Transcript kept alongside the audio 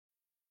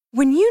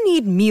When you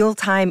need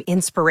mealtime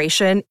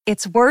inspiration,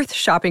 it's worth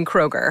shopping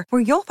Kroger,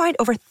 where you'll find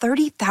over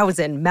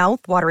 30,000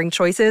 mouth-watering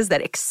choices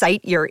that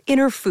excite your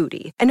inner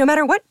foodie. And no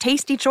matter what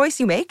tasty choice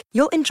you make,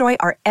 you'll enjoy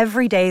our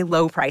everyday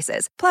low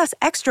prices, plus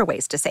extra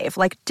ways to save,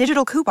 like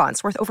digital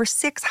coupons worth over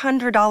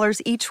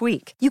 $600 each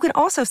week. You can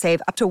also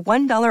save up to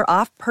 $1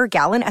 off per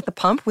gallon at the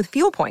pump with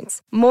fuel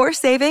points. More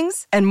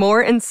savings and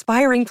more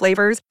inspiring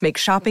flavors make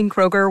shopping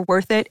Kroger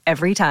worth it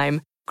every time.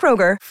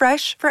 Kroger,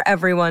 fresh for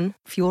everyone.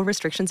 Fuel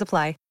restrictions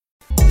apply.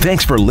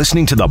 Thanks for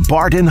listening to the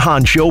Bart and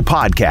Hahn Show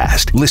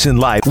podcast. Listen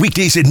live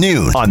weekdays at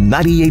noon on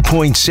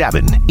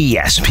 98.7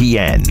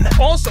 ESPN.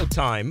 Also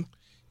time,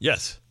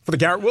 yes, for the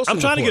Garrett Wilson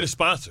I'm trying report. to get a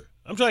sponsor.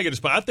 I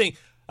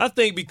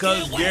think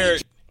because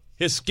Garrett,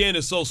 his skin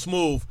is so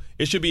smooth,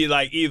 it should be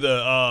like either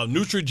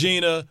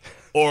Neutrogena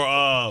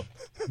or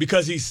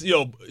because he's he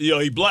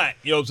black.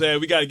 You know what I'm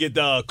saying? We got to get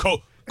the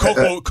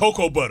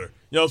cocoa butter.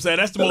 You know what I'm saying?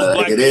 That's the most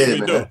black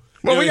thing we do.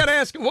 Well, we got to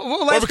ask.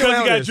 We'll or ask because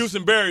he got this. juice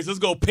and berries, let's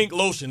go pink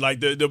lotion.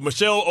 Like the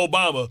Michelle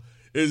Obama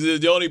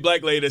is the only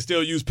black lady that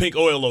still use pink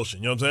oil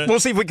lotion. You know what I'm saying? We'll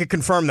see if we can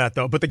confirm that,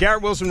 though. But the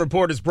Garrett Wilson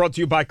report is brought to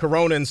you by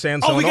Corona and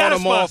Sansone. Oh, we got a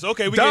Auto Mall. sponsor.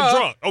 Okay, we getting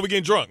drunk. Oh, we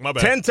getting drunk. My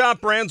bad. 10 top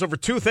brands, over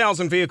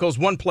 2,000 vehicles,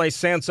 one place,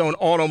 Sansone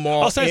Auto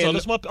Mall. Oh, Sansone,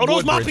 those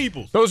my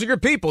people. Those are your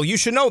people. You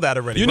should know that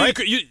already, right?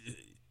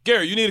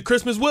 Gary, you need a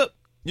Christmas whip?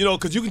 You know,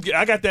 because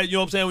I got that, you know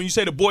what I'm saying? When you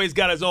say the boy's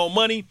got his own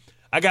money,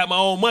 I got my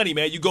own money,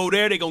 man. You go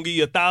there, they're going to give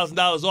you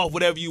 $1,000 off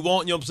whatever you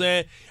want, you know what I'm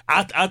saying?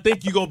 I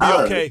think you're going to be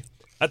okay.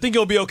 I think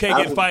you'll be okay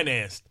getting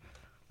financed.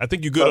 I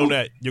think you're good on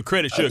that. Your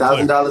credit should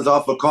clear. $1,000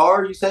 off a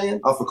car, you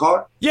saying? Off a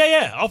car?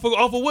 Yeah, off a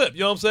whip,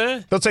 you know what I'm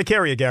saying? They'll take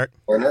care of you, Garrett.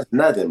 And that's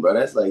nothing, bro.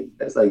 That's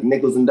like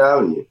nickels and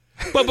diming you.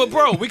 But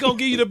bro, we going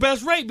to give you the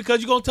best rate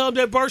because you're going to tell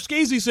them that Bart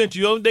Skeezy sent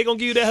you. They're going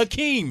to give you that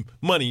Hakeem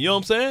money, you know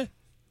what I'm saying?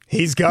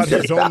 He's got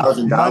his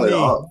own money.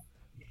 Off.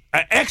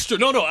 An extra.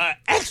 An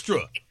extra.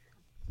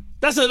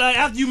 That's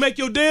after you make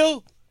your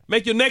deal,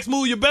 make your next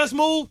move your best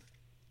move,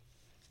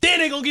 then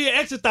they're going to give you an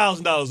extra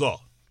 $1,000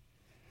 off.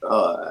 You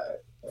know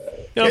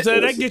what I'm saying?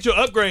 That can get you an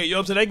upgrade. You know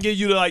what I'm saying? They can give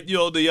you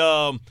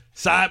the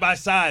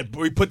side-by-side.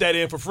 We put that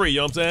in for free. You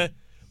know what I'm saying?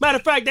 Matter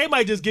of fact, they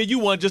might just give you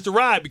one just to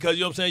ride because,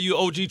 you know what I'm saying, you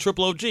OG,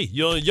 triple OG.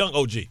 You're a young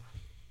OG.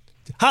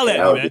 Holla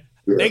at me,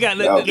 man.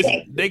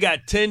 Yeah, they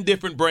got 10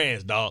 different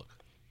brands, dog.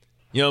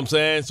 You know what I'm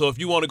saying? So if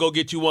you want to go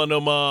get you one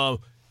of them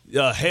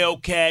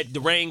Hellcat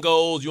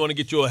Durangos, you want to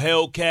get you a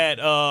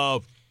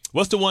Hellcat,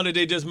 what's the one that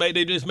they just made?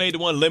 They just made the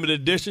one limited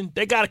edition.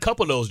 They got a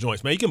couple of those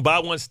joints, man. You can buy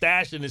one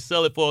stash and then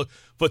sell it for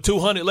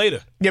 $200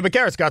 later. Yeah, but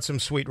Garrett's got some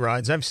sweet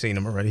rides. I've seen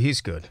him already.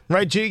 He's good.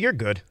 Right, G? You're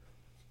good.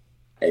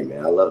 Hey,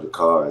 man, I love the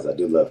cars. I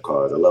do love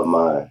cars. I love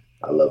mine.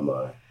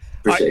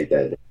 Appreciate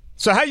that.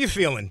 So how you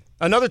feeling?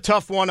 Another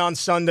tough one on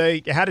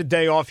Sunday. You had a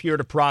day off here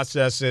to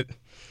process it.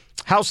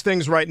 How's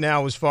things right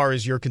now as far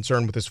as you're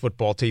concerned with this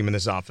football team and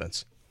this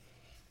offense?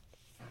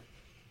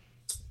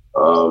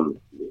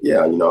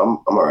 Yeah, I'm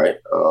all right.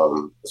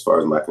 As far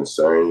as my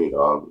concern,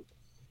 I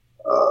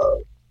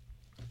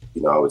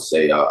would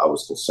say I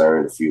was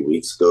concerned a few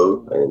weeks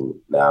ago, and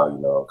now,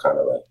 I'm kind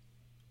of like,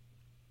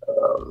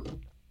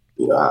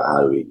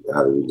 how do we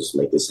just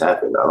make this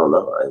happen? I don't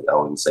know. I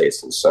wouldn't say it's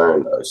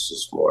concern. It's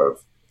just more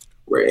of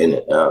we're in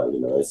it now.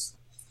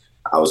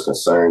 I was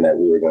concerned that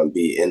we were going to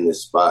be in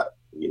this spot,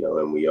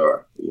 and we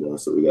are.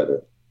 So we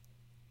gotta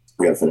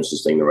finish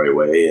this thing the right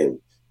way and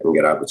we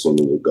got an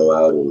opportunity to go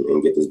out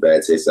and get this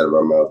bad taste out of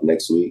our mouth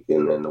next week,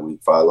 and then the week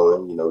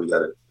following, we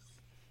gotta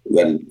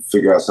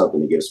figure out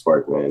something to get a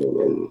spark, man,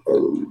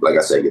 and like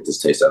I said, get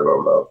this taste out of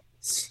our mouth.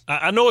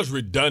 I know it's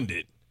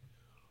redundant,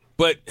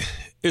 but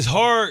it's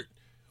hard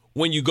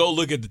when you go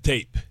look at the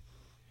tape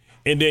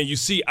and then you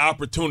see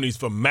opportunities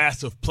for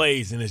massive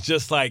plays, and it's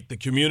just like the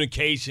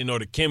communication or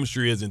the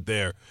chemistry isn't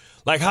there.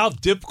 Like, how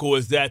difficult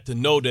is that to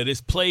know that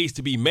it's plays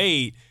to be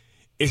made?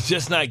 It's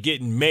just not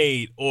getting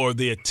made, or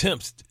the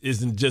attempts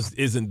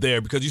isn't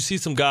there, because you see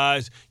some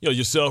guys,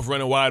 yourself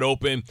running wide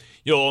open,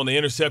 on the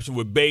interception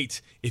with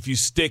Bates. If you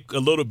stick a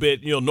little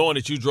bit, knowing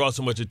that you draw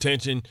so much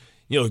attention,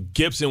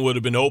 Gibson would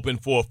have been open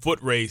for a foot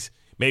race,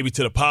 maybe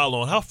to the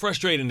pylon. How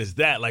frustrating is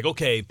that? Like,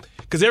 okay,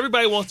 because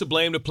everybody wants to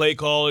blame the play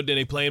caller, then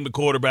they blame the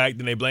quarterback,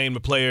 then they blame the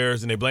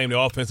players, and they blame the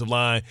offensive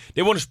line.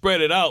 They want to spread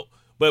it out,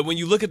 but when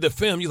you look at the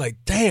film, you're like,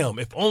 damn,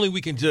 if only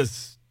we can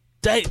just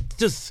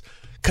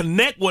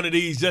connect one of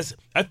these.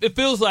 It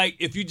feels like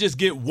if you just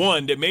get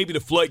one, that maybe the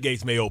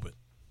floodgates may open.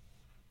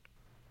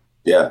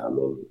 Yeah, I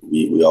mean,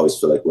 we always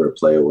feel like we're a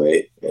play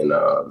away, and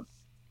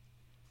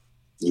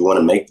you want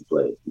to make the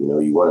play.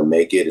 You want to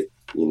make it.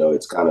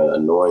 It's kind of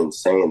annoying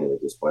saying it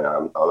at this point.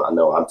 I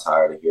know I'm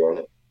tired of hearing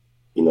it.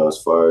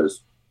 As far as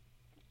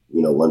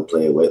one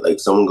play away, like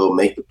someone go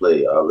make the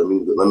play. Let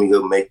me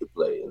go make the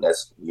play, and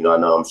that's I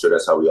know I'm sure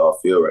that's how we all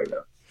feel right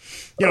now.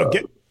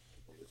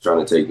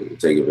 Trying to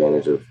take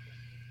advantage of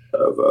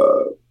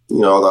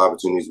all the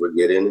opportunities we're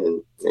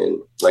getting,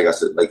 and like I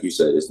said, like you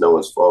said, it's no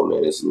one's fault,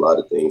 man. It's a lot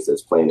of things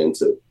that's playing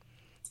into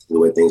the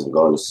way things have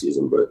gone this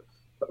season, but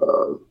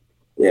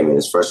yeah, man,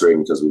 it's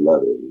frustrating because we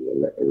love it,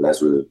 and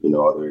that's really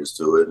all there is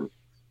to it. And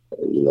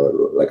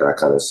And, like I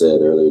kind of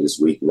said earlier this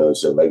week,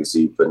 it's your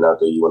legacy you're putting out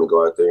there. You want to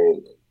go out there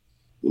and,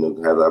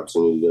 have the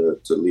opportunity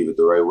to leave it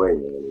the right way,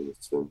 man. I mean,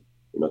 it's been,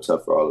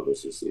 tough for all of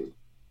us this season.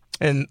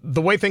 And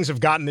the way things have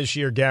gotten this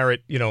year,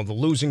 Garrett, the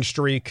losing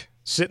streak,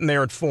 sitting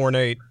there at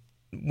 4-8.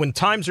 When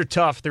times are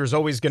tough, there's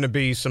always going to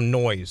be some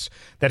noise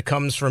that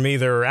comes from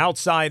either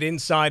outside,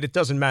 inside. It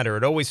doesn't matter.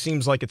 It always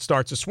seems like it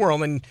starts to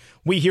swirl. And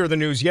we hear the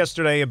news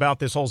yesterday about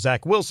this whole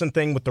Zach Wilson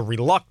thing with the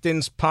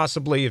reluctance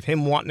possibly of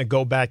him wanting to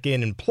go back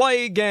in and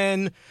play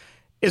again.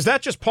 Is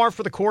that just par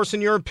for the course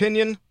in your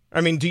opinion?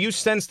 I mean, do you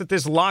sense that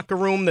this locker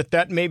room,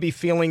 that maybe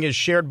feeling is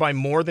shared by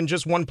more than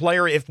just one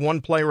player, if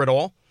one player at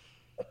all?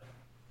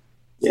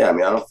 Yeah, I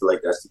mean, I don't feel like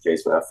that's the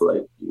case, man. I feel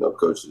like,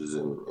 coaches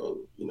and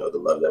the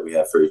love that we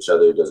have for each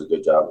other does a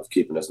good job of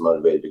keeping us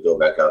motivated to go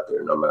back out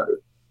there no matter,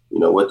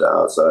 what the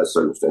outside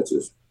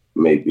circumstances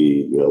may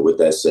be. With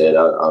that said,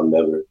 I'll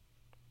never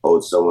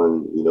hold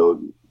someone,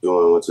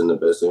 doing what's in the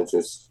best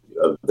interest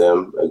of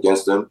them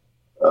against them.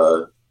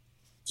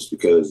 Just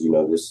because,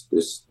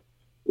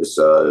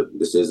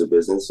 this is a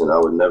business and I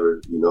would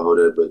never, hold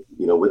it. But,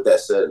 with that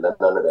said,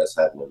 none of that's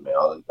happening, man.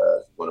 All the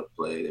guys want to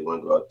play. They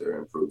want to go out there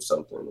and prove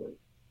something. And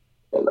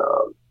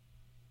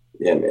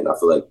yeah, man, I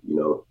feel like,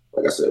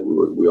 like I said,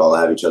 we all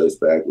have each other's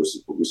back. We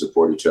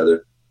support each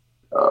other.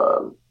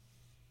 And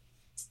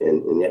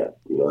yeah,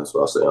 that's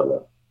what I'll say on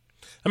that.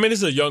 I mean,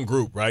 it's a young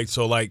group, right?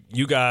 So, like,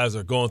 you guys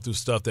are going through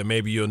stuff that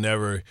maybe you'll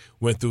never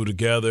went through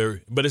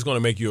together, but it's going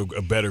to make you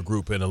a better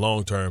group in the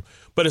long term.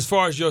 But as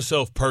far as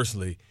yourself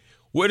personally,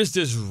 where does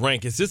this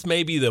rank? Is this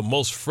maybe the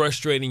most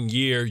frustrating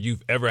year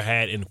you've ever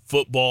had in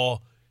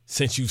football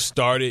since you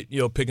started,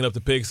 picking up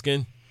the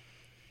pigskin?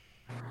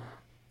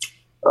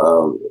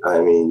 I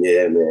mean,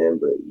 yeah, man,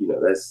 but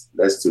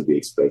that's to be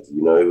expected.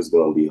 It was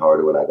going to be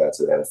harder when I got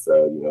to the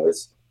NFL.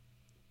 It's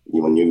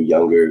when you were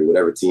younger,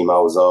 whatever team I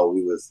was on,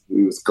 we was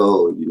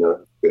cold.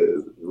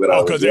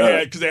 Because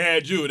they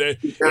had you.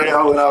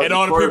 And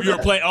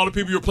all the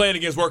people you're playing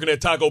against working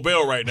at Taco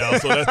Bell right now.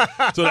 So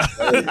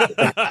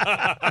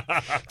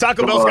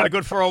Taco Bell's got a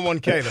good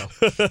 401k though.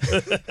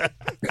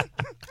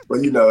 But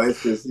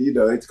it's just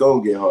it's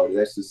gonna get harder.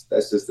 That's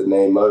just the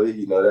name of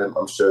it. That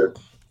I'm sure.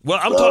 Well,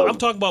 I'm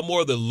talking about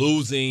more of the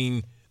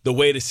losing, the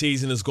way the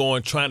season is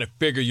going, trying to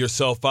figure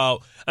yourself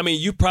out. I mean,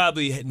 you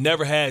probably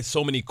never had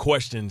so many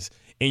questions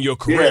in your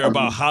career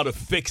about how to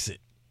fix it.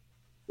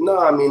 No,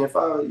 I mean, if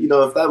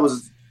that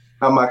was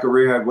how my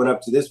career had went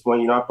up to this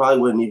point, I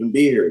probably wouldn't even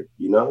be here.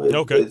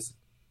 Okay.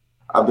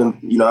 I've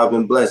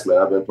been blessed,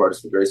 man. I've been part of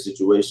some great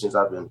situations.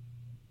 I've been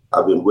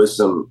with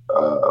some,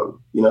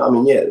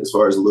 as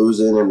far as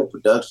losing and the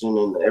production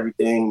and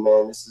everything,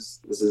 man, this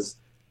is.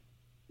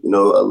 A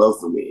love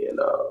for me. And,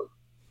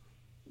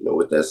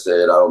 with that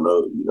said, I don't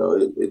know,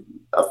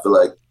 I feel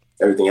like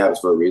everything happens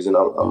for a reason.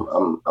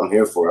 I'm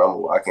here for it.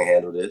 I can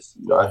handle this.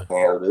 I can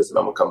handle this and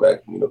I'm going to come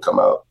back, come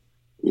out,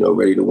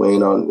 ready to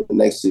win on the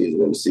next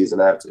season and the season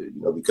after,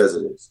 because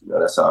of this.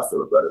 That's how I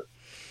feel about it.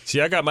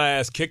 See, I got my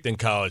ass kicked in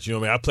college.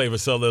 I played for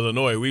Southern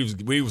Illinois.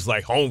 We was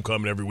like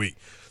homecoming every week.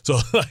 So,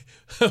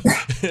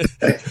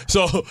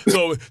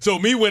 so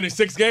me winning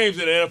 6 games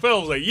in the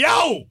NFL was like,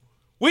 yo,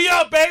 we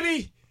up,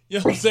 baby. You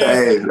know what I'm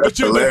saying? Hey,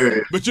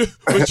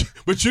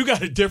 but you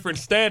got a different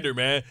standard,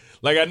 man.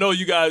 Like, I know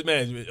you guys,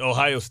 man,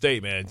 Ohio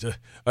State, man.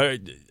 I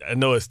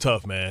know it's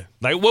tough, man.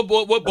 Like, what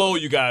bowl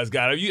you guys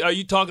got? Are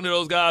you talking to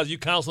those guys? You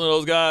counseling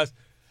those guys?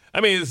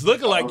 I mean, it's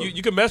looking like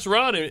you can mess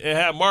around and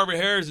have Marvin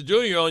Harris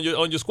Jr.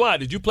 on your squad.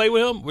 Did you play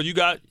with him?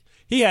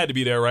 He had to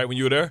be there, right, when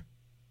you were there?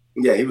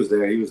 Yeah, he was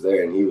there,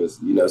 and he was,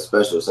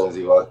 special as soon as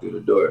he walked through the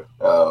door.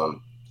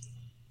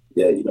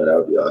 Yeah, that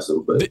would be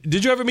awesome. But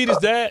did you ever meet his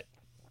dad?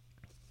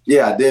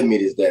 Yeah, I did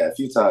meet his dad a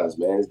few times,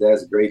 man. His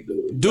dad's a great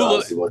dude.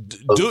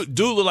 Dude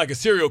look like a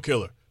serial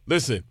killer.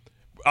 Listen.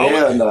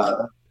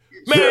 Nah.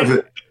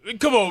 Man,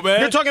 come on,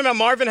 man. You're talking about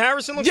Marvin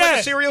Harrison looks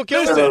like a serial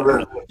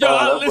killer?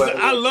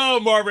 I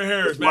love Marvin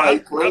Harris,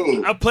 man.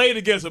 I played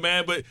against him,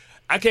 man, but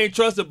I can't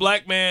trust a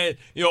black man,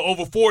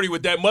 over 40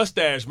 with that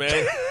mustache,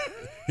 man.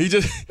 He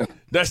just,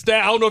 that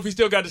stab, I don't know if he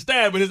still got the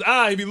stab, but his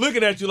eye, he be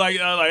looking at you like,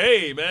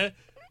 hey, man.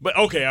 But,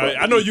 okay,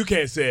 I know you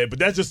can't say it, but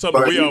that's just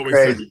something we always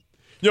say.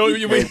 We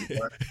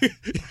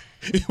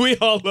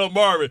all love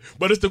Marvin,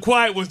 but it's the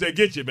quiet ones that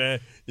get you, man.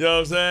 You know what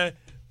I'm saying?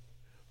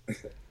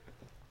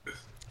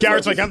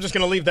 Garrett's like, I'm just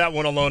going to leave that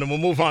one alone, and we'll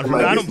move on from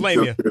that. I don't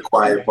blame you. The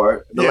quiet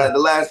part. The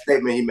last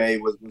statement he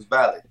made was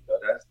valid.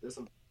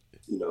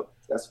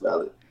 That's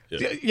valid.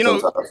 Yeah.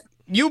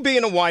 You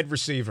being a wide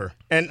receiver,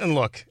 and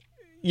look,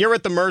 you're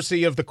at the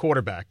mercy of the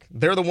quarterback.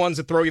 They're the ones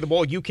that throw you the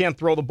ball. You can't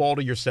throw the ball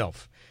to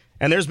yourself.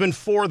 And there's been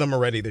 4 of them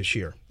already this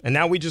year. And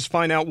now we just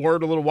find out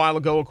word a little while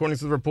ago, according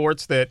to the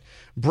reports, that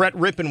Brett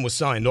Rippon was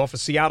signed off of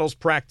Seattle's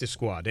practice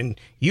squad. And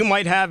you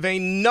might have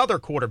another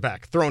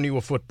quarterback throwing you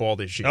a football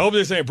this year. I hope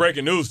this ain't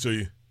breaking news to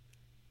you.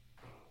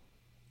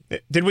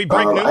 Did we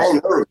break news?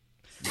 I know.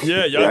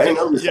 Yeah, I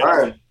know we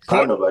signed.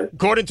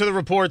 According to the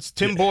reports,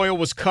 Tim Boyle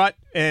was cut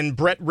and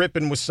Brett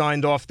Rippon was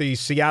signed off the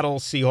Seattle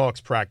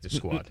Seahawks practice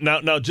squad.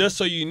 Now, just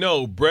so you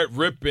know, Brett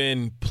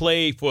Rippon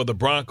played for the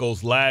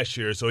Broncos last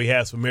year, so he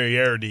has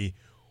familiarity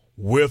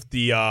with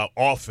the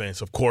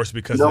offense, of course,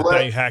 because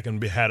Nathaniel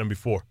Hackett had him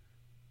before.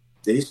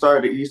 Did he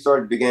start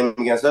the game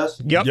against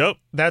us? Yep.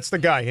 That's the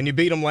guy, and you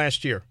beat him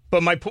last year.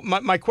 But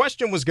my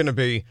question was going to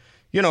be,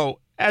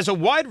 as a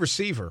wide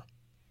receiver,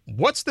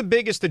 what's the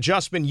biggest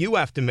adjustment you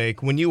have to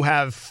make when you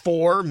have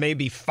 4,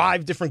 maybe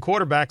 5 different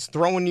quarterbacks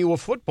throwing you a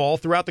football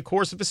throughout the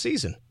course of a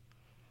season?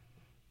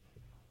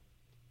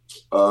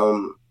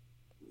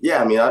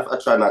 Yeah, I mean, I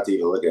try not to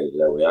even look at it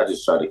that way. I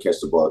just try to catch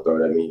the ball,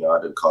 throw it at me.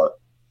 I done caught,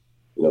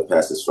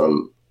 passes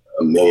from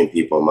a million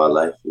people in my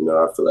life.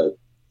 I feel like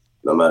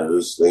no matter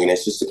who's slinging,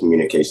 it's just the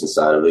communication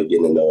side of it,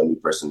 getting to know a new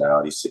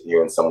personality,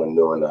 hearing someone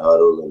new in the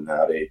huddle and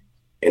how they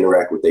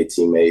interact with their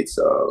teammates.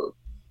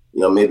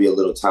 Maybe a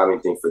little timing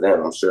thing for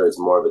them. I'm sure it's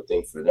more of a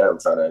thing for them,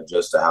 trying to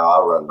adjust to how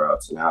I run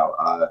routes and how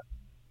I,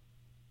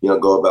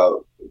 go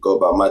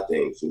about my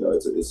things.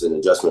 It's an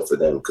adjustment for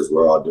them because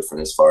we're all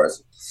different as far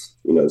as,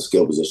 the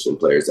skill position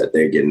players that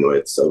they're getting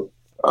with. So,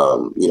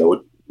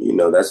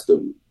 that's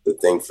the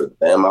thing for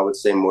them, I would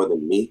say, more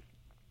than me.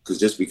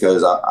 Because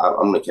because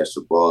I'm going to catch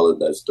the ball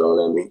that's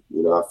thrown at me,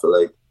 I feel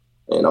like,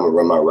 and I'm going to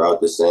run my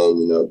route the same,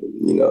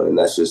 and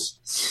that's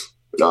just,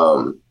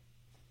 how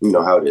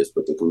it is.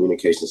 But the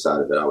communication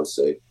side of it, I would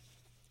say,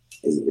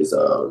 is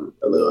a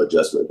little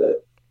adjustment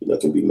that,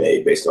 can be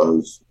made based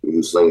on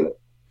who's slinging it.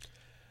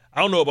 I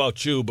don't know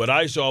about you, but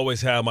I used to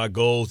always have my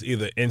goals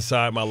either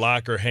inside my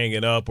locker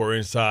hanging up or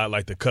inside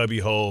like the cubby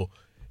hole.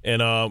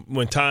 And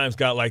when times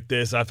got like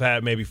this, I've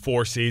had maybe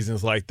 4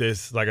 seasons like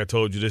this. Like I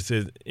told you, this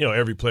is,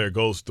 every player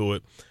goes through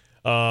it.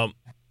 I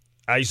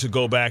used to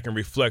go back and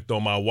reflect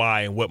on my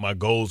why and what my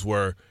goals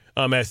were.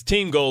 As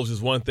team goals is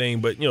one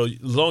thing, but,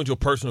 as long as your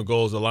personal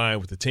goals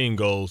align with the team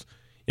goals,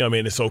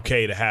 it's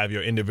okay to have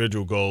your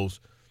individual goals.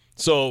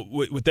 So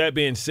with that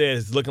being said,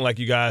 it's looking like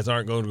you guys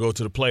aren't going to go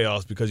to the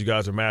playoffs because you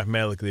guys are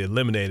mathematically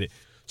eliminated.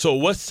 So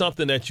what's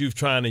something that you've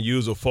trying to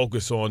use or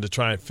focus on to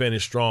try and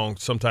finish strong,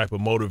 some type of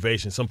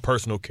motivation, some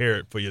personal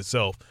carrot for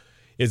yourself?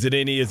 Is it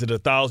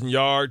 1,000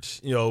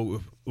 yards,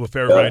 with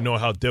everybody knowing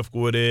how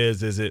difficult it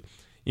is? Is it,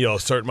 a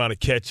certain amount of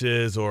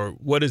catches, or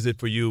what is it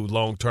for you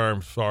long term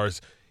as far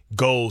as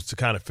goals to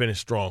kind of finish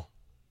strong?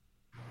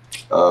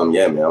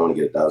 Yeah, man, I want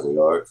to get 1,000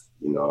 yards.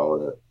 I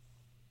want to,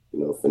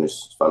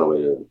 find a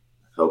way to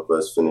help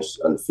us finish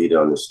undefeated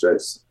on this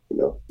stretch,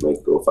 make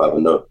it go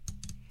 5-0.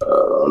 I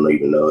don't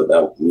even know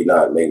that we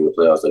not making the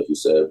playoffs, like you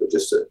said, but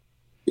just to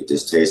get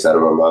this taste out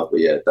of our mouth. But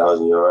yeah,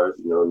 1,000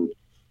 yards,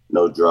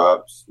 no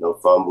drops, no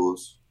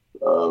fumbles,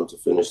 to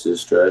finish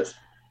this stretch.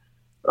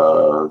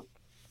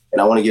 And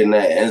I want to get in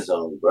that end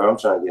zone, bro. I'm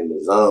trying to get in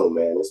the zone,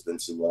 man. It's been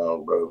too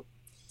long, bro.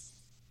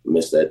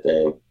 Miss that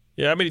thing.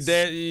 Yeah, I mean,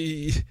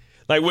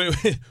 like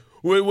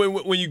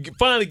when you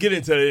finally get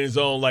into the end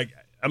zone, like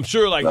I'm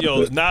sure, like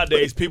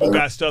nowadays people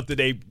got stuff that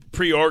they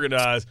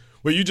pre-organize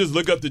where you just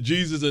look up to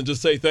Jesus and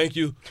just say thank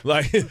you.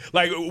 Like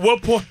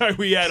what point are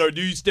we at, or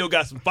do you still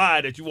got some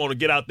fire that you want to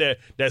get out there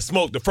that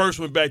smoke? The first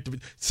one back to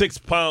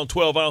 6-pound,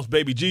 12-ounce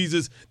baby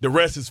Jesus. The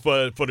rest is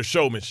for the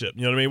showmanship.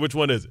 You know what I mean? Which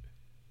one is it?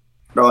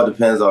 It all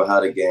depends on how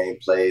the game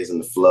plays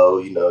and the flow.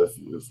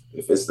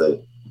 If it's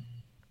a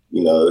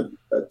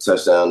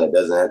touchdown that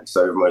doesn't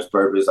serve much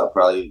purpose, I'll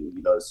probably,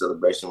 the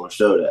celebration will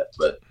show that.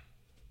 But,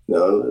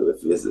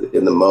 if it's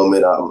in the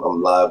moment,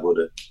 I'm liable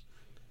to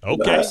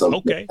have some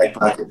in the back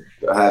pocket.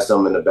 I have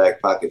some in the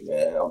back pocket,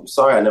 man. I'm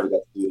sorry I never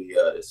got to do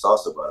the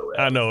salsa, by the way.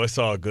 I know. It's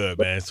all good,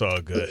 man. It's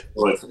all good.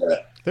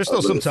 There's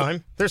still some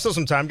time.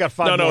 Got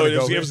 5 more to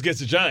go. It was against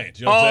the Giants.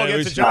 You know what I'm saying?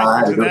 Against the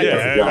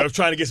Giants. I was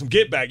trying to get some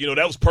get back.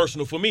 That was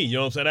personal for me. You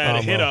know what I'm saying? I had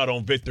a hit out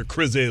on Victor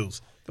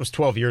Crizzles. It was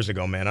 12 years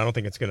ago, man. I don't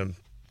think it's going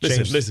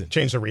to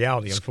change the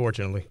reality,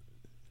 unfortunately.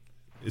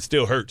 It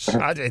still hurts.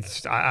 I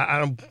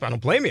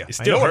don't blame you. It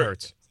still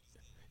hurts.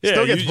 Yeah,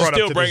 still gets you brought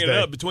still up to bringing this it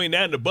day. up between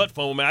that and the butt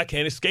phone, man. I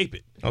can't escape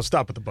it. I'll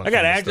stop with the butt. I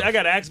got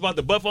to ask about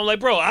the butt phone. Like,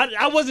 bro,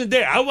 I wasn't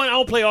there. I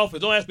don't play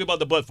offense. Don't ask me about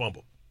the butt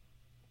fumble.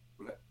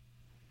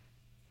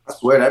 I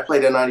swear that play,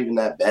 they're not even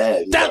that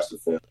bad.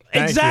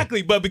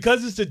 Exactly, but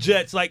because it's the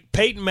Jets, like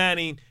Peyton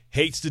Manning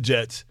hates the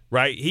Jets,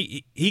 right?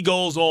 He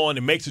goes on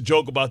and makes a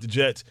joke about the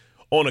Jets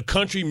on a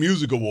country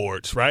music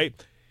awards, right?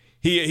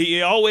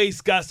 He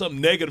always got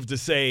something negative to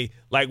say,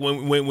 like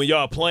when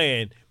y'all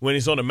playing, when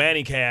it's on the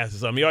Manning cast or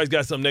something. He always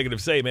got something negative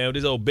to say, man, with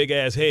this old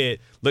big-ass head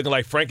looking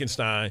like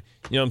Frankenstein.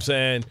 You know what I'm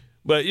saying?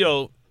 But,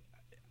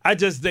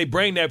 they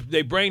bring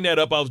that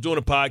up. I was doing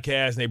a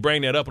podcast, and they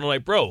bring that up, and I'm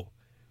like, bro,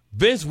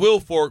 Vince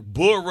Wilfork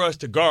bull rushed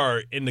to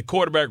guard, and the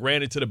quarterback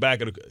ran into the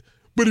back of the –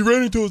 but he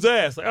ran into his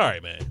ass. Like, all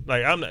right, man.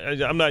 Like,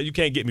 I'm not – you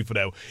can't get me for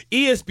that.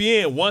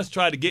 ESPN once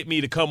tried to get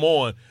me to come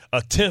on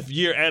a 10th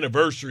year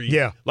anniversary,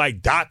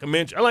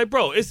 documentary. I'm like,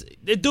 bro,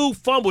 the dude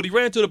fumbled. He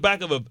ran into the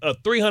back of a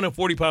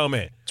 340-pound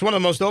man. It's one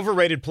of the most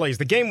overrated plays.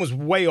 The game was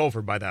way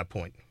over by that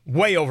point.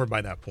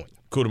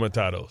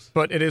 Matados.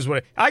 But it is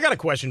what I got a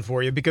question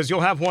for you because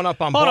you'll have one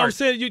up on Hold Bart. on, I'm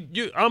saying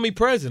you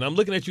omnipresent. I'm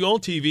looking at you on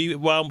TV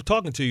while I'm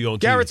talking to you on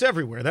TV. Garrett's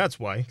everywhere. That's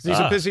why. He's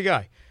a busy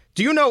guy.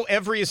 Do you know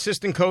every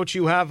assistant coach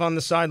you have on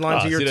the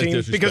sidelines of your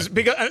team? Because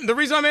the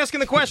reason I'm asking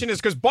the question is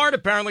because Bart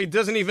apparently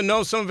doesn't even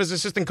know some of his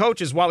assistant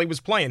coaches while he was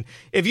playing.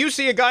 If you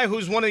see a guy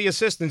who's one of the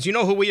assistants, you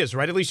know who he is,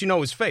 right? At least you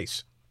know his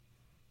face.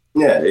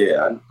 Yeah, you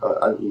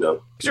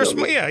know.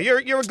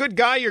 You're a good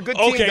guy. You're a good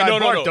team guy.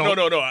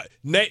 No.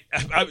 Nate,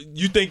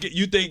 you think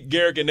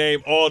Garrett can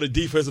name all the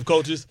defensive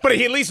coaches? But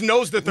he at least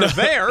knows that they're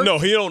there. No,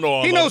 he don't know all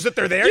of them. He knows that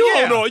they're there.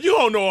 You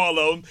don't know all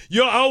of them.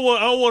 I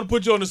don't want to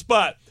put you on the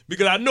spot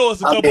because I know it's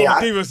a couple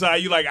on the defense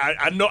side. You like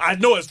I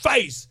know his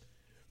face.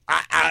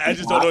 I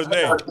just don't know his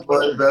name.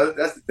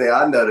 That's the thing.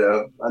 I know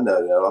them. I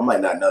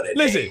might not know that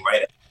name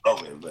right at the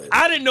moment, but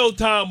I didn't know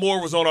Tom Moore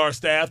was on our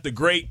staff, the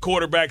great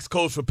quarterbacks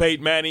coach for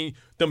Peyton Manning.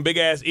 Them big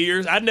ass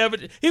ears.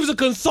 He was a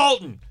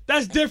consultant.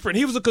 That's different.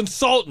 He was a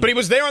consultant. But he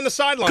was there on the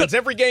sidelines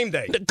every game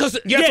day. Because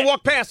you have to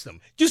walk past him.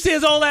 You see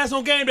his old ass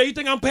on game day. You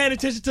think I'm paying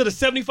attention to the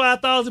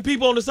 75,000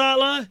 people on the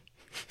sideline?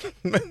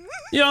 You know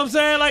what I'm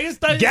saying? Like it's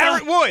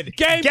Garrett would.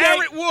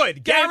 Garrett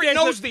would. Garrett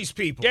knows these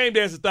people. Game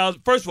day is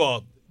 1,000. First of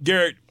all,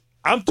 Garrett,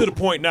 I'm to the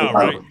point now,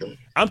 right?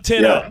 I'm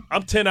 10 out.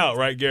 I'm 10 out,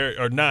 right, Garrett?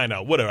 Or 9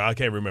 out, whatever. I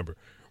can't remember.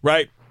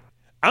 Right?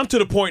 I'm to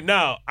the point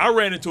now. I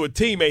ran into a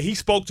teammate. He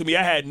spoke to me.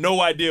 I had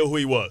no idea who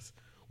he was.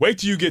 Wait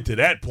till you get to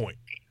that point.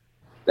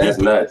 That's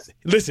nuts.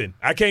 Listen,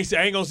 I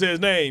ain't gonna say his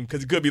name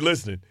because he could be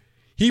listening.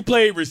 He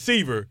played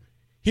receiver.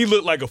 He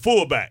looked like a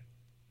fullback,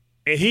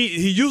 and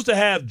he used to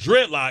have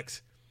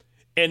dreadlocks,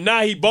 and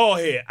now he bald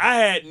head. I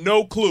had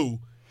no clue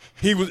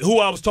he was who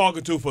I was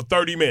talking to for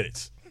 30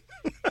 minutes.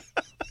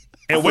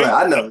 And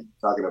I know who you're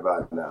talking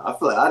about now. I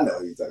feel like I know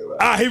who you're talking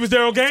about. He was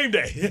there on game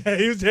day.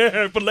 He was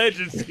there for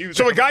Legends.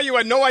 So a guy you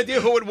had no idea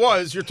who it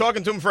was, you're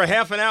talking to him for a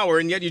half an hour,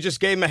 and yet you just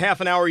gave him a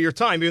half an hour of your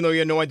time, even though you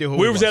had no idea who it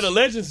was. We was at a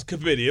Legends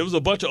committee. It was a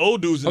bunch of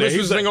old dudes in there. This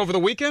was like, over the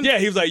weekend? Yeah,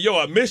 he was like, yo,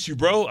 I miss you,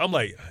 bro. I'm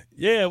like,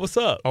 yeah, what's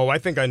up? Oh, I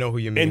think I know who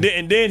you mean.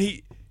 And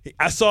then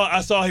I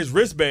saw his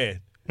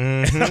wristband.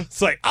 Mm-hmm. And I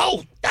was like,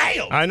 oh,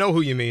 damn. I know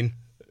who you mean.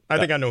 I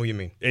think I know who you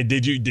mean. And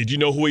did you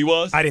know who he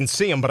was? I didn't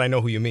see him, but I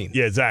know who you mean.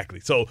 Yeah, exactly.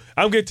 So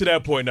I'm getting to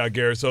that point now,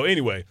 Garrett. So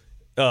anyway,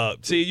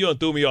 see, you done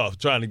threw me off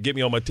trying to get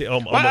me on my my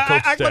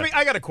coach staff.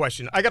 I got a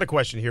question. I got a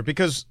question here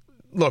because,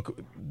 look,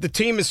 the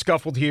team is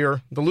scuffled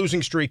here. The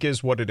losing streak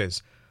is what it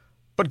is.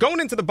 But going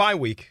into the bye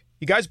week,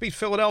 you guys beat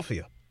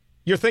Philadelphia.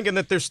 You're thinking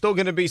that there's still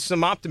going to be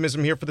some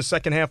optimism here for the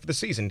second half of the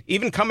season.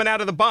 Even coming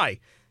out of the bye, it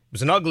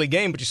was an ugly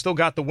game, but you still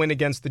got the win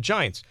against the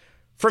Giants.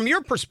 From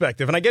your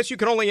perspective, and I guess you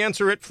can only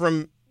answer it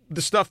from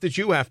the stuff that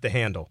you have to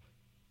handle.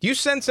 Do you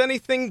sense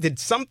anything? Did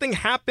something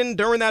happen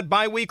during that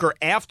bye week or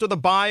after the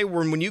bye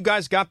when you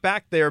guys got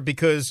back there?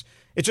 Because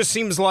it just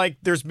seems like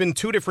there's been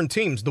two different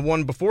teams, the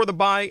one before the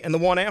bye and the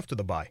one after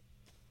the bye.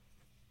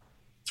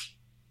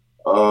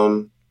 Yeah,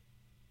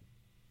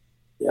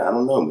 I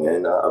don't know,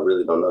 man. I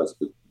really don't know. It's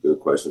a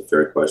good question,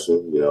 fair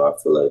question. You know, I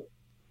feel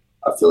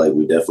like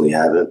we definitely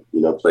haven't,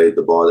 played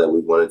the ball that we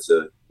wanted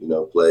to,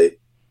 play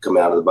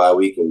coming out of the bye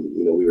week. And,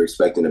 we were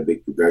expecting a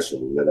big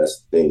progression.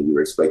 That's the thing. We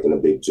were expecting a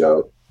big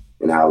jump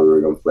in how we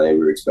were going to play. We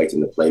were expecting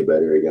to play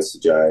better against the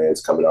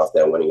Giants, coming off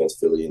that win against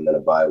Philly and then a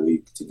bye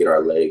week to get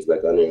our legs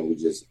back under. And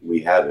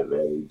we haven't,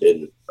 man. We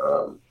didn't.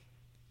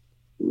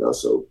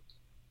 So,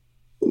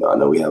 I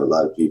know we have a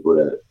lot of people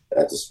that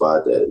at the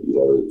spot that,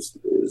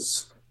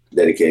 is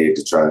dedicated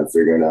to trying to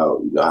figuring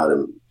out, how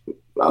to,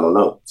 I don't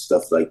know,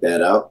 stuff like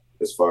that out.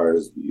 As far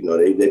as,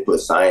 they put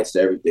science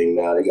to everything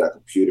now. They got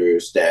computer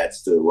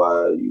stats to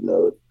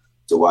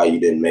why you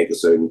didn't make a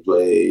certain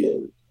play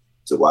and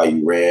to why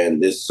you ran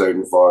this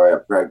certain far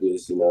at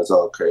practice. It's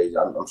all crazy.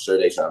 I'm sure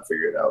they trying to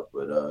figure it out,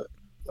 but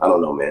I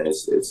don't know, man.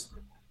 It's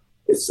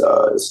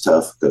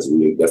tough because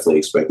we definitely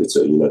expected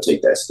to,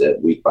 take that step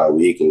week by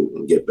week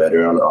and get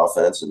better on the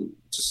offense and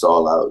to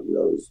stall out.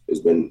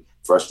 It's been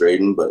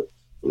frustrating, but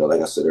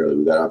like I said earlier,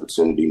 we got an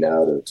opportunity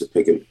now to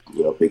pick it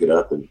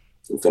up and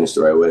finish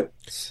the right way.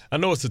 I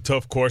know it's a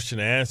tough question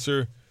to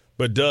answer,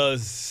 but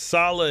does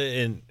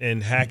Saleh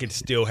and Hackett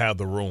still have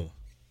the room?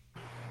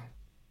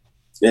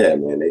 Yeah,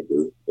 man, they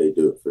do. They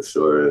do for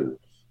sure. And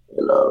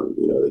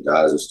the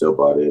guys are still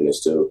bought in. They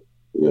still,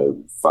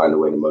 find a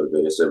way to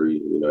motivate us every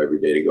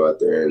day to go out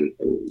there and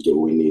get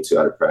what we need to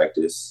out of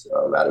practice,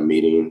 out of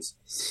meetings.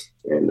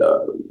 And,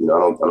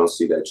 I don't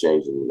see that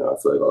changing. I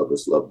feel like all of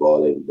us love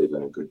ball. They've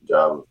done a good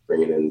job of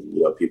bringing in,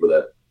 people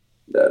that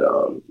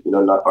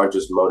aren't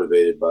just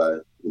motivated by,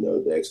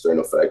 the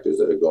external factors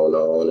that are going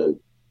on and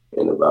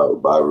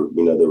by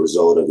the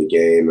result of the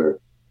game or,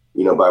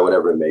 by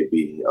whatever it may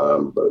be.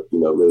 But,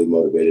 really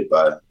motivated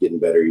by getting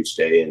better each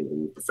day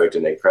and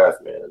perfecting their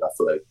craft, man. And I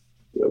feel like,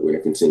 we're going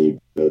to continue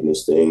building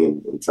this thing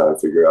and trying to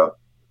figure out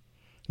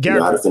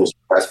Garrett, how to finish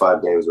the past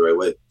 5 games the right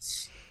way.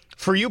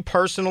 For you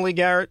personally,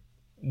 Garrett,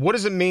 what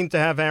does it mean to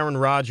have Aaron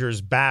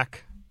Rodgers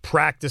back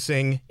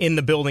practicing in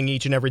the building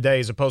each and every day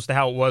as opposed to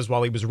how it was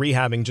while he was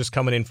rehabbing, just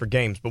coming in for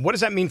games? But what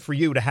does that mean for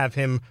you to have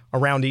him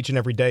around each and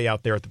every day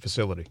out there at the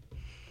facility?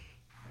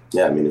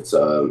 Yeah, I mean, it's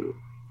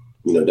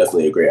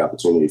definitely a great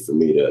opportunity for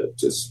me to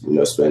just,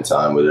 spend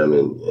time with him.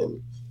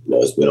 And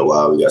it's been a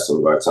while. We got some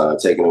of our time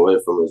taken away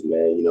from us,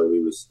 man.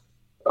 We was,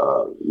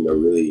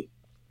 really,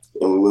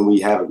 and when we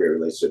have a great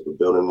relationship, we're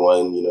building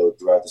one,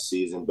 throughout the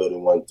season,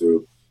 building one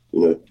through,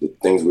 the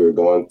things we were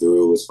going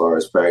through as far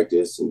as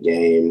practice and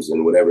games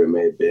and whatever it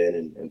may have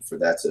been. And for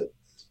that to,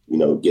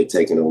 get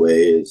taken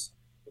away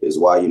is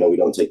why, we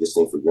don't take this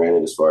thing for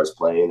granted as far as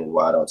playing, and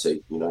why I don't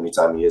take,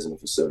 anytime he is in the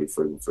facility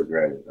for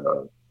granted.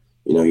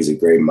 He's a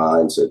great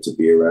mind to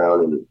be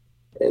around,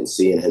 and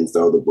seeing him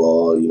throw the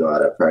ball,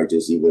 out at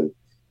practice, even,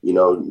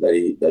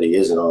 that he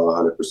isn't all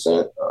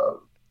 100%.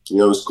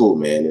 It's cool,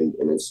 man.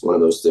 And it's one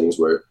of those things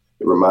where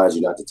it reminds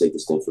you not to take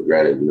this thing for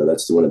granted.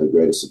 That's one of the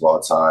greatest of all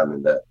time,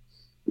 and that,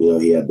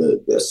 he had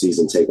the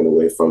season taken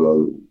away from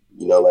him,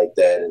 like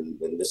that. And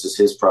this is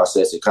his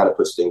process. It kind of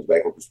puts things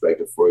back in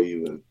perspective for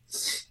you. And,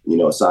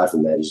 aside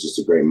from that, he's just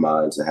a great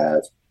mind to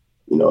have,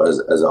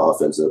 as an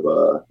offensive,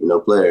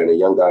 player and a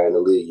young guy in the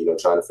league,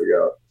 trying to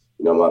figure out,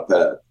 my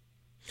path.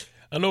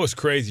 I know it's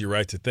crazy,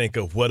 right, to think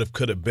of what if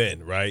could have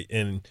been, right?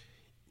 And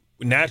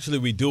naturally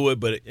we do it,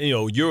 but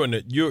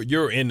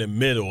you're in the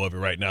middle of it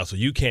right now, so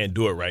you can't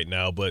do it right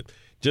now. But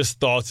just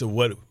thoughts of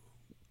what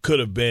could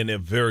have been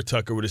if Vera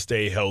Tucker would have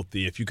stayed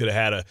healthy, if you could have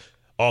had a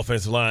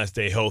offensive line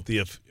stay healthy,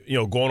 if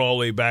going all the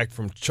way back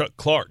from Chuck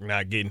Clark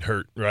not getting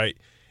hurt, right,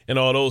 and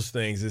all those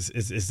things.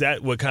 Is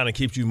that what kind of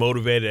keeps you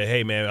motivated? That,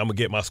 hey man, I'm gonna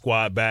get my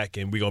squad back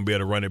and we're gonna be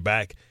able to run it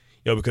back,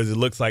 because it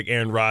looks like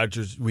Aaron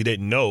Rodgers, we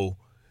didn't know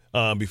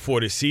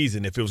before this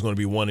season if it was going to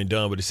be one and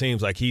done, but it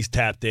seems like he's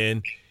tapped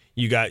in.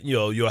 You got,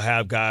 you'll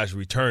have guys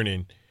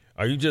returning.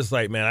 Are you just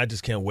like, man, I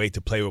just can't wait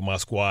to play with my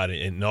squad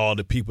and all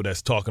the people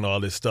that's talking all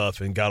this stuff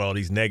and got all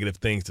these negative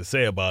things to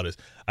say about us?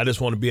 I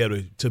just want to be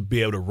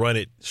able to run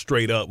it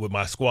straight up with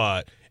my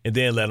squad and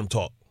then let them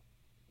talk.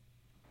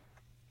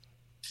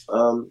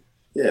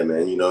 Yeah,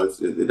 man.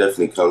 It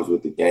definitely comes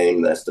with the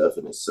game, that stuff,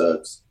 and it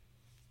sucks.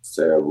 It's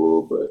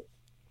terrible, but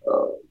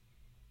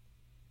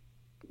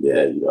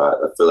yeah,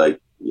 I feel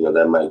like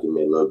that might give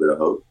me a little bit of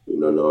hope.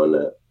 Knowing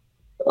that.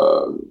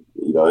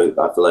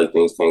 I feel like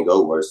things can't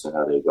go worse than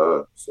how they've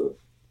gone. So,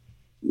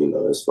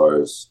 as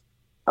far as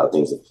how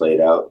things have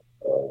played out,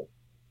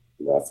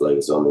 I feel like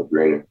it's only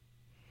greener.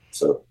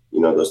 So,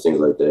 those things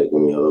like that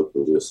give me hope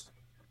and just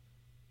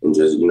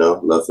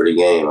love for the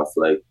game. I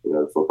feel like,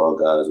 the football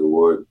guys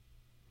reward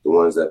the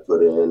ones that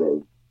put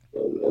in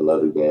and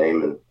love the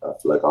game. And I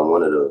feel like I'm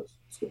one of those.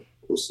 So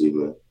we'll see,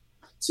 man.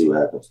 See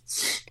what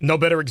happens. No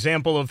better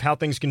example of how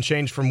things can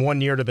change from one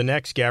year to the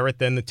next, Garrett,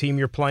 than the team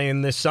you're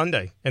playing this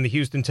Sunday and the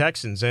Houston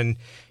Texans. And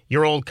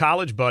your old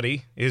college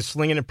buddy is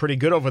slinging it pretty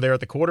good over there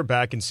at the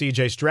quarterback in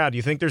C.J. Stroud. Do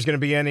you think there's going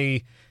to be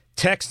any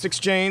text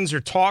exchange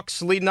or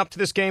talks leading up to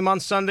this game on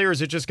Sunday, or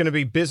is it just going to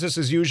be business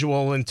as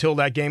usual until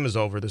that game is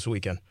over this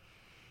weekend?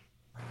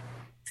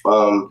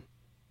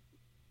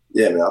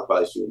 Yeah, man, I'll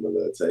probably shoot him a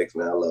little text,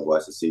 man. I love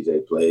watching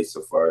C.J. play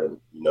so far, in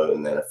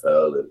the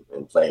NFL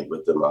and playing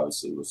with him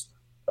obviously was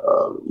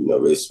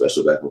really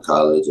special back in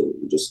college, and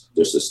just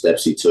the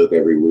steps he took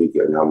every week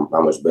and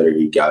how much better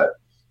he got,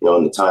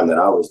 in the time that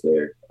I was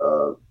there.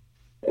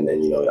 And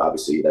then,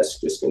 obviously that's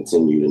just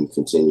continued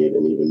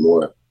and even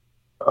more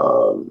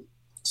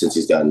since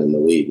he's gotten in the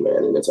league,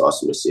 man. And it's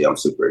awesome to see. I'm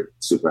super,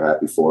 super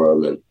happy for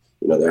him. And,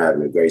 they're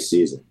having a great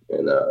season.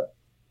 And,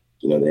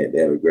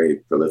 they have a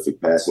great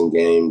prolific passing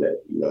game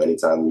that,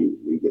 anytime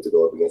we get to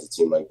go up against a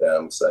team like that,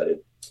 I'm excited.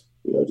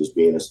 Just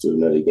being a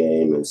student of the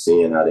game and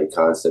seeing how their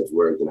concepts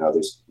work and how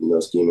they're,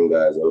 scheming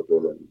guys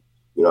open.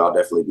 And, I'll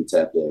definitely be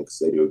tapped in because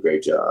they do a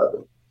great job.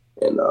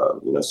 And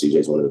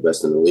CJ's one of the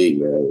best in the league,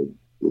 man. And,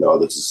 all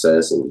the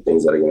success and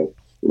things that are going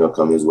to,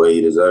 come his way,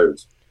 he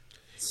deserves.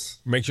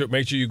 Make sure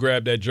you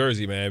grab that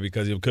jersey, man,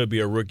 because it could be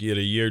a Rookie of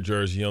the Year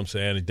jersey, you know what I'm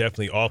saying? It's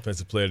definitely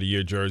Offensive Player of the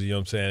Year jersey, you know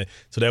what I'm saying?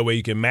 So that way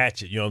you can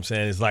match it, you know what I'm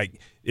saying? It's like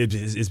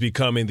it's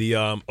becoming the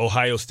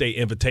Ohio State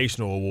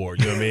Invitational Award,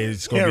 you know what I mean?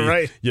 It's going to be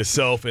right.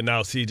 Yourself and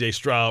now C.J.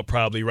 Stroud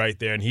probably right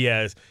there, and he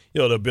has,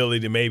 the ability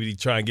to maybe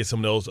try and get some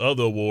of those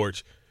other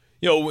awards.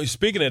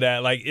 Speaking of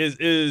that, like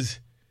is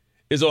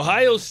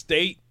Ohio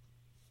State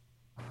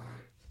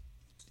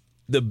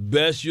the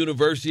best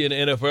university in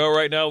the NFL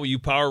right now when you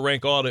power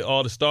rank all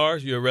the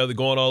stars? You're rather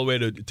going all the way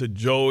to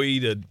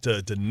Joey,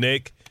 to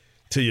Nick,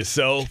 to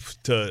yourself,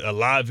 to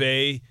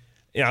Olave.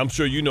 Yeah, I'm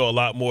sure you know a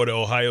lot more to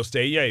Ohio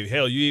State. Yeah,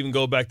 hell, you even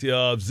go back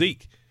to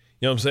Zeke.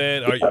 You know what I'm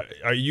saying?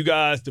 Are you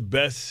guys the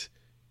best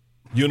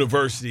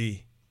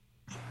university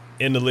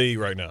in the league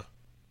right now?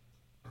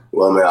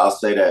 Well, man, I'll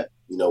say that,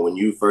 when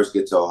you first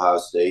get to Ohio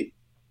State,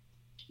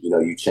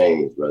 you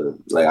change, brother.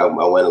 Like I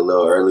went a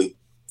little early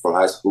from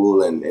high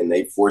school, and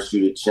they force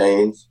you to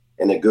change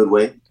in a good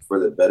way for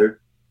the better.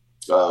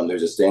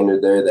 There's a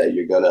standard there that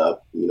you're gonna,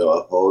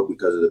 uphold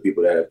because of the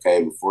people that have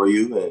came before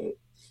you,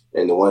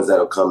 and the ones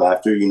that'll come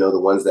after. The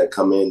ones that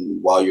come in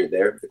while you're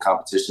there, the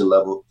competition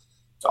level,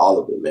 all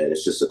of it, man.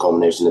 It's just a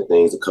culmination of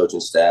things, the coaching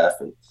staff,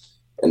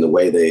 and the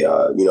way they,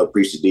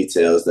 preach the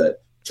details that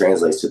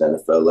translates to the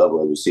NFL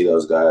level. And you see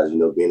those guys,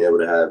 being able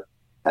to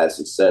have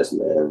success,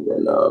 man.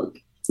 And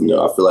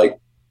I feel like.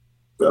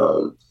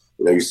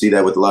 you see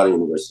that with a lot of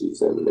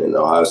universities, and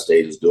Ohio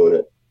State is doing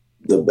it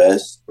the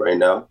best right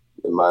now,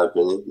 in my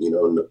opinion.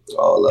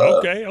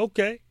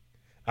 Okay.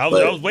 I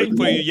was waiting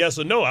for you, yes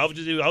or no. I was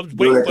waiting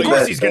for you. Of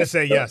course he's going to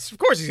say yes. Of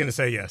course he's going to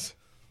say yes.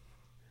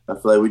 I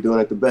feel like we're doing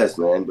it the best,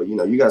 man. But,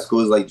 you got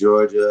schools like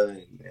Georgia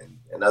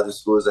and other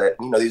schools that,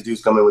 these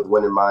dudes come in with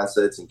winning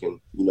mindsets and can,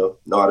 know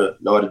how to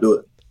do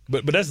it.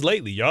 But that's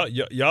lately.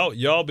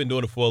 Y'all been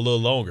doing it for a little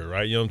longer,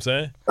 right? You know what I'm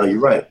saying? Oh, you're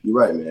right. You're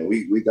right, man.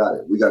 We got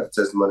it. We got the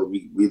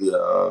testimony. We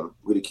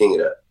the king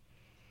of that.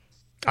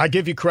 I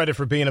give you credit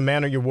for being a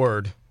man of your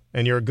word,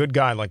 and you're a good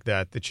guy like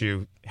that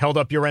you held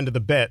up your end of the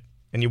bet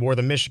and you wore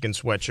the Michigan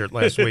sweatshirt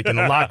last week in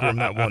the locker room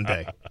that one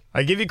day.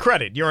 I give you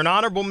credit. You're an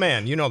honorable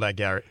man. You know that,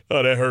 Garrett.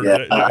 Oh, that hurt.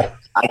 Yeah,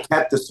 I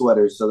kept the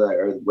sweater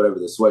or whatever,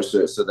 the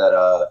sweatshirt, so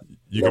that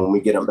when we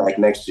get them back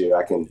next year,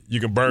 you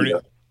can burn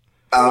it.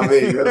 I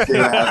mean, we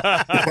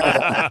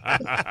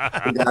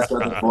got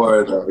something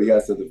for it, though. We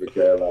got something for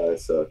Carolina.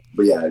 So,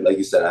 but yeah, like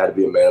you said, I had to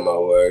be a man of my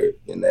word,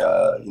 and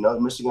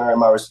Michigan earned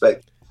my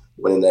respect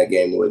winning that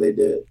game the way they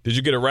did. Did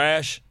you get a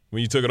rash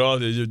when you took it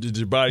off? Did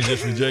your body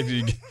just reject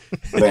you?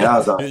 Man, I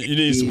was on. You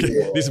need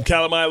some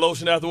calamine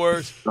lotion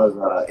afterwards. I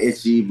was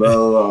itchy,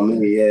 bro. On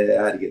me, yeah.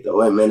 I had to get the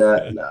ointment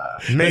out. Nah,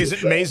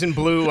 Amazing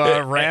blue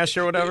rash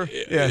or whatever.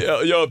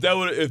 Yeah. Yo,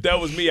 if that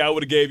was me, I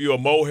would have gave you a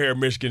mohair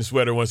Michigan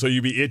sweater one, so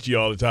you'd be itchy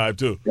all the time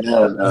too.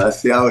 Yeah, no,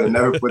 see, I would have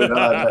never put it on.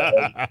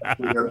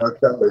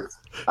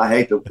 I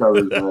hate them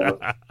colors, man. All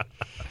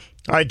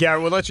right,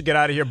 Garrett, we'll let you get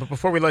out of here, but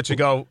before we let you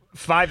go,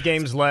 5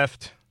 games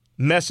left.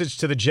 Message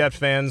to the Jet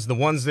fans, the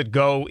ones that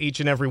go each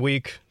and every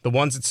week, the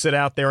ones that sit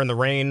out there in the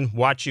rain,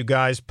 watch you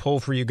guys, pull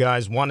for you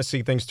guys, want to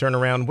see things turn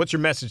around. What's your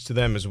message to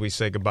them as we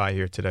say goodbye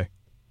here today?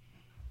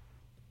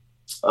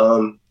 Yeah,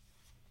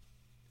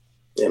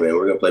 man,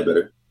 we're gonna play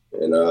better,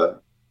 and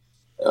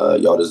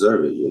y'all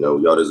deserve it.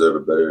 Y'all deserve a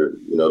better,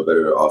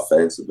 better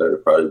offense, a better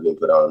product being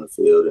put out on the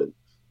field, and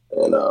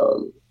I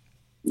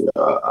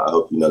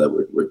hope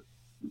that we're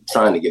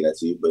trying to get that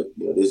to you, but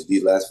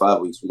these last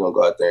 5 weeks we're gonna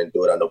go out there and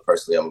do it. I know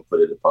personally I'm gonna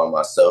put it upon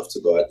myself to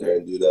go out there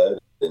and do that,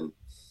 and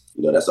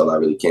that's all I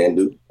really can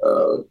do.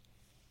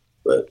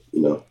 But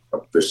I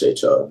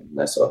appreciate y'all, and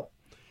that's all.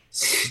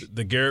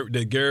 The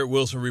Garrett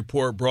Wilson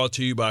Report brought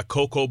to you by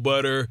Cocoa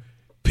Butter,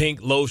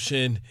 Pink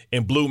Lotion,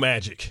 and Blue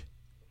Magic.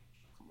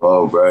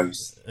 Oh, bro,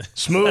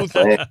 smooth.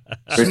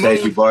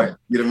 Appreciate you, Bart.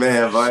 You're the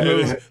man, Bart.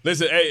 Smooth.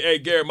 Listen, hey,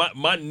 Garrett,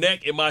 my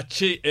neck and my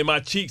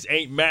cheeks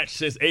ain't matched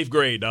since 8th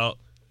grade, dog.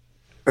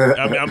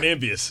 I'm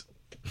envious.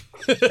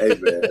 Hey,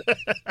 man.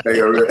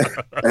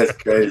 That's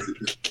crazy.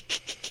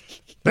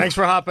 Thanks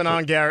for hopping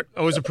on, Garrett.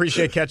 Always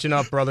appreciate catching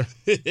up, brother.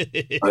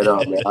 I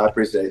know, man. I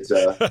appreciate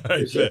y'all.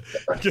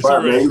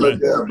 Bart, man, you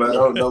look good, but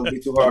don't be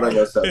too hard on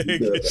yourself.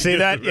 See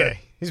that? Yeah.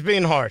 He's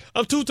being hard.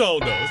 I'm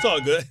two-toned, though. It's all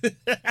good.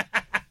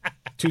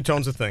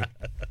 Two-tone's a thing.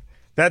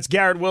 That's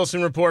Garrett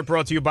Wilson Report,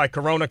 brought to you by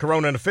Corona,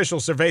 an official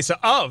cerveza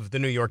of the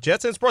New York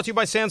Jets. And it's brought to you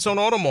by Sansone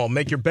Auto Mall.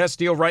 Make your best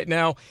deal right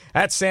now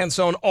at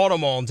Sansone Auto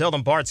Mall and tell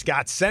them Bart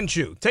Scott sent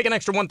you. Take an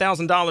extra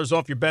 $1,000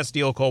 off your best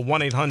deal. Call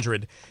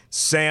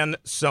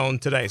 1-800-SANSONE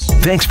today.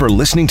 Thanks for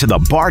listening to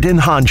the Bart and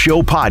Hahn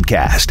Show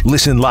podcast.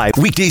 Listen live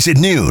weekdays at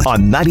noon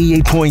on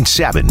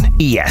 98.7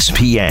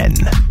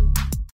 ESPN.